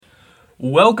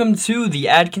Welcome to the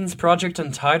Adkins Project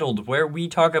Untitled, where we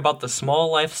talk about the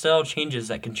small lifestyle changes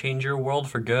that can change your world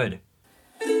for good.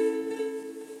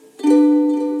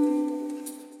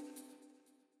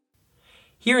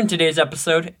 Here in today's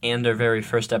episode, and our very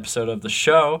first episode of the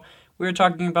show, we are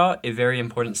talking about a very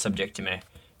important subject to me,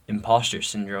 imposter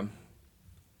syndrome.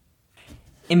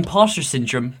 Imposter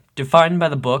syndrome, defined by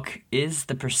the book, is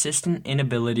the persistent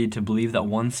inability to believe that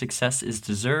one's success is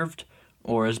deserved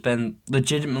or has been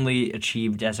legitimately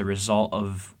achieved as a result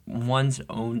of one's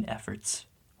own efforts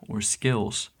or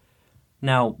skills.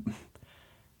 Now,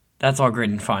 that's all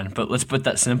great and fine, but let's put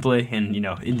that simply and,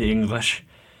 into English.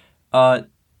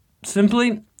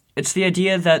 Simply, it's the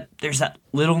idea that there's that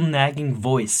little nagging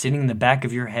voice sitting in the back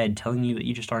of your head telling you that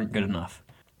you just aren't good enough.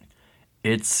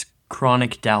 It's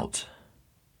chronic doubt.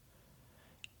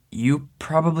 You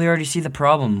probably already see the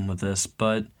problem with this,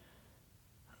 but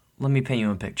let me paint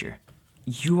you a picture.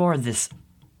 You are this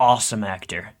awesome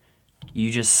actor.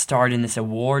 You just starred in this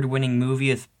award-winning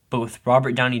movie with both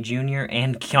Robert Downey Jr.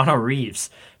 and Keanu Reeves,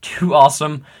 two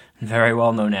awesome, very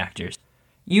well-known actors.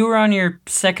 You were on your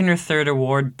second or third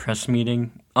award press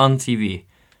meeting on TV.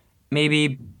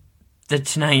 Maybe The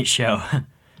Tonight Show.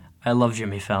 I love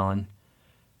Jimmy Fallon.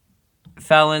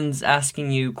 Fallon's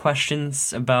asking you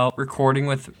questions about recording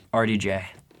with RDJ.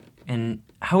 And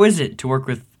how is it to work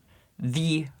with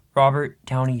the Robert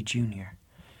Downey Jr.?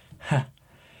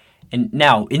 And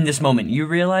now, in this moment, you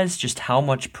realize just how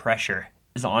much pressure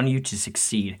is on you to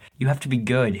succeed. You have to be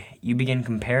good. You begin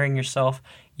comparing yourself.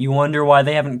 You wonder why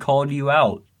they haven't called you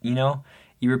out, You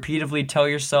repeatedly tell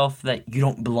yourself that you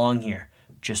don't belong here.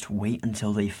 Just wait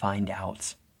until they find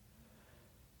out.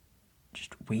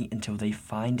 Just wait until they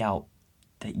find out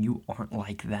that you aren't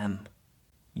like them.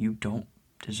 You don't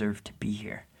deserve to be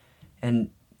here.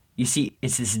 And you see,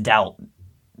 it's this doubt,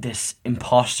 this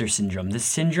imposter syndrome, this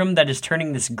syndrome that is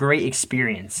turning this great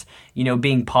experience,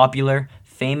 being popular,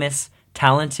 famous,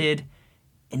 talented,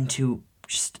 into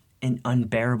just an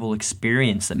unbearable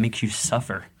experience that makes you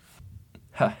suffer.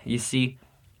 You see,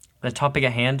 the topic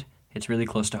at hand, it's really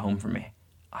close to home for me.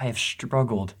 I have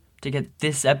struggled to get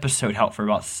this episode out for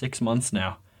about 6 months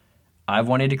now. I've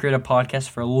wanted to create a podcast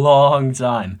for a long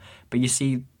time, but you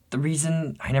see, the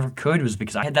reason I never could was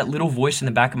because I had that little voice in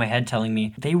the back of my head telling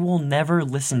me they will never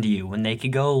listen to you when they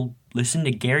could go listen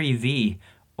to Gary Vee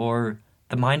or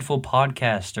the Mindful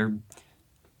Podcast or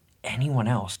anyone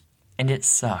else. And it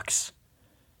sucks.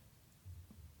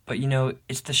 But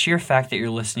it's the sheer fact that you're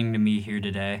listening to me here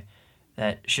today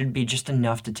that should be just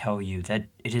enough to tell you that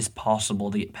it is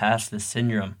possible to get past this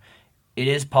syndrome. It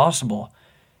is possible.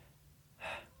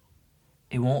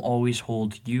 It won't always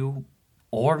hold you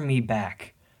or me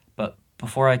back. But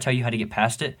before I tell you how to get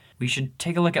past it, we should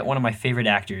take a look at one of my favorite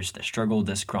actors that struggle with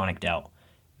this chronic doubt.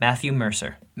 Matthew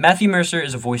Mercer. Matthew Mercer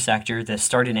is a voice actor that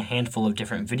starred in a handful of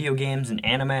different video games and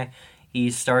anime.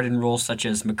 He starred in roles such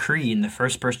as McCree in the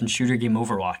first-person shooter game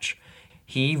Overwatch.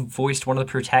 He voiced one of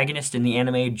the protagonists in the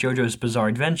anime JoJo's Bizarre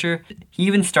Adventure. He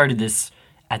even started this,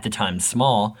 at the time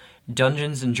small,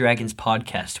 Dungeons & Dragons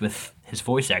podcast with his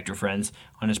voice actor friends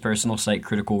on his personal site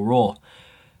Critical Role.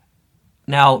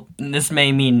 Now, this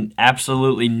may mean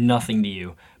absolutely nothing to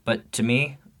you, but to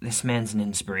me, this man's an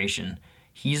inspiration.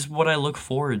 He's what I look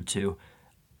forward to.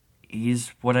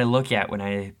 He's what I look at when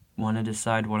I want to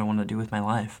decide what I want to do with my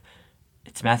life.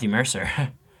 It's Matthew Mercer.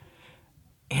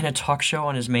 In a talk show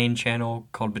on his main channel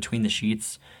called Between the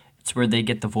Sheets, it's where they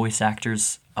get the voice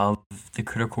actors of the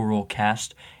Critical Role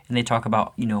cast, and they talk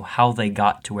about, how they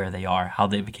got to where they are, how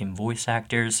they became voice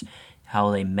actors,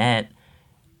 how they met,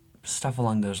 stuff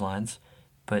along those lines.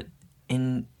 But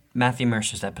in Matthew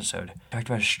Mercer's episode, he talked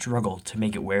about his struggle to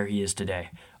make it where he is today,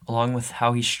 along with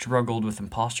how he struggled with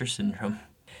imposter syndrome.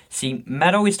 See,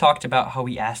 Matt always talked about how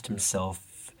he asked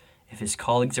himself if his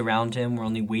colleagues around him were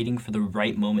only waiting for the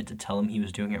right moment to tell him he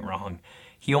was doing it wrong.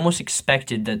 He almost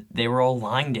expected that they were all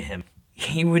lying to him.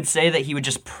 He would say that he would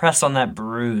just press on that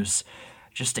bruise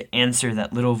just to answer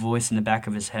that little voice in the back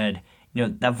of his head.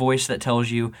 That voice that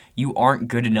tells you you aren't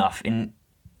good enough. And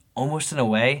almost in a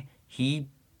way, he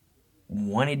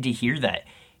wanted to hear that.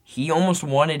 He almost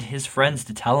wanted his friends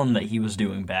to tell him that he was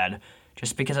doing bad,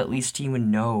 just because at least he would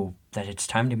know that it's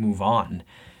time to move on.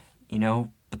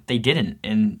 But they didn't.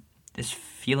 And this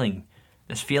feeling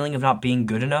of not being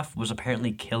good enough was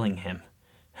apparently killing him.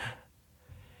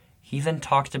 He then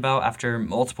talked about, after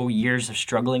multiple years of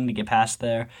struggling to get past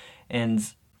there,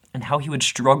 and how he would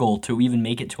struggle to even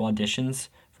make it to auditions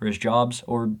for his jobs,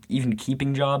 or even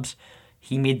keeping jobs,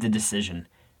 he made the decision.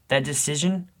 That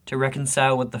decision to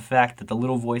reconcile with the fact that the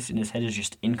little voice in his head is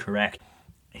just incorrect.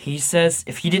 He says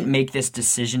if he didn't make this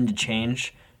decision to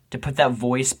change, to put that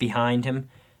voice behind him,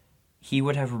 he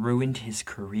would have ruined his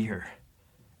career.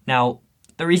 Now,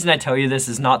 the reason I tell you this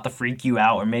is not to freak you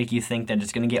out or make you think that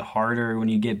it's going to get harder when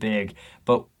you get big,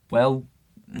 but, well,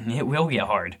 it will get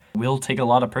hard. It will take a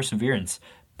lot of perseverance,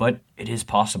 but it is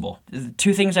possible. The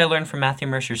two things I learned from Matthew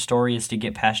Mercer's story is to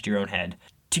get past your own head.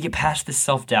 To get past this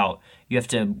self-doubt, you have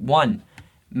to, 1,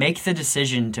 make the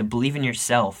decision to believe in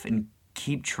yourself and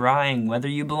keep trying whether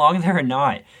you belong there or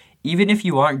not. Even if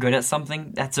you aren't good at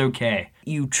something, that's okay.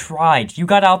 You tried. You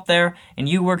got out there and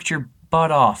you worked your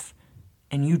butt off.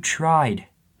 And you tried.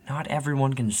 Not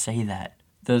everyone can say that.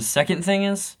 The second thing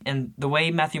is, and the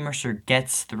way Matthew Mercer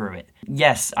gets through it.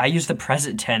 Yes, I use the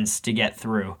present tense to get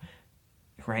through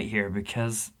right here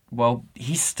because, well,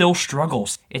 he still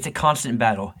struggles. It's a constant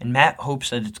battle, and Matt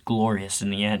hopes that it's glorious in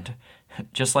the end.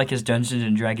 Just like his Dungeons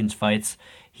and Dragons fights,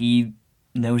 he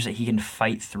knows that he can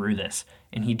fight through this.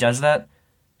 And he does that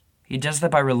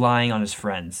by relying on his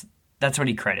friends. That's what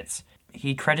he credits.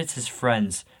 He credits his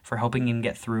friends for helping him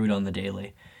get through it on the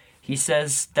daily. He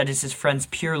says that it's his friends'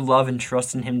 pure love and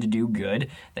trust in him to do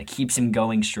good that keeps him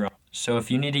going strong. So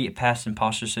if you need to get past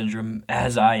imposter syndrome,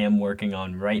 as I am working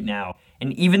on right now,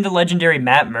 and even the legendary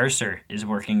Matt Mercer is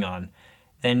working on,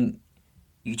 then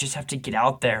you just have to get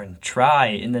out there and try.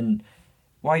 And then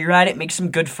while you're at it, make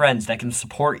some good friends that can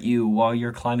support you while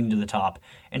you're climbing to the top.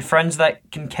 And friends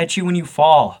that can catch you when you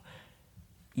fall.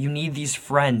 You need these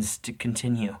friends to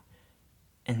continue.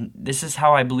 And this is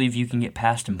how I believe you can get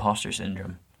past imposter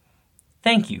syndrome.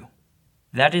 Thank you.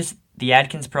 That is the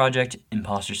Adkins Project,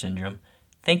 Imposter Syndrome.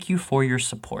 Thank you for your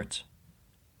support.